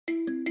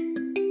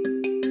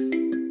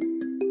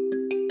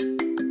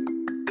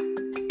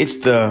It's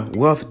the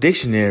Wealth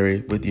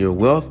Dictionary with your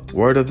wealth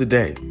word of the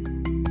day.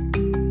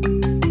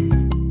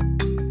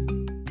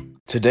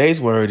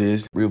 Today's word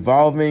is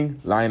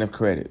revolving line of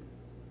credit.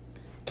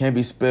 Can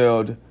be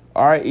spelled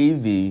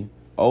REVOLVING,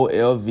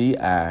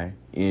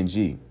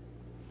 LINEOFCREDIT.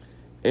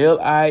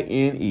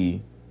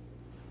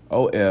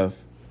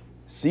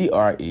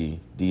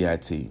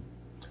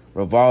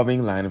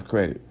 Revolving line of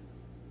credit.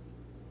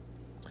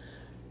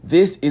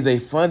 This is a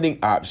funding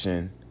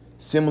option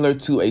similar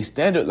to a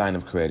standard line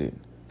of credit.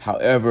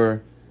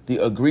 However, the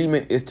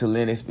agreement is to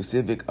lend a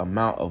specific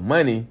amount of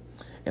money,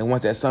 and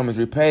once that sum is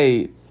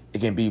repaid,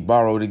 it can be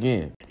borrowed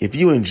again. If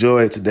you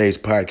enjoyed today's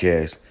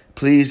podcast,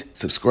 please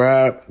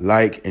subscribe,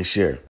 like, and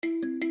share.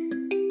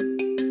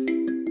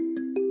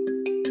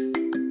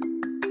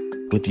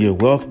 With your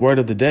wealth word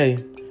of the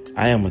day,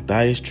 I am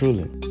Matthias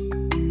Trulin.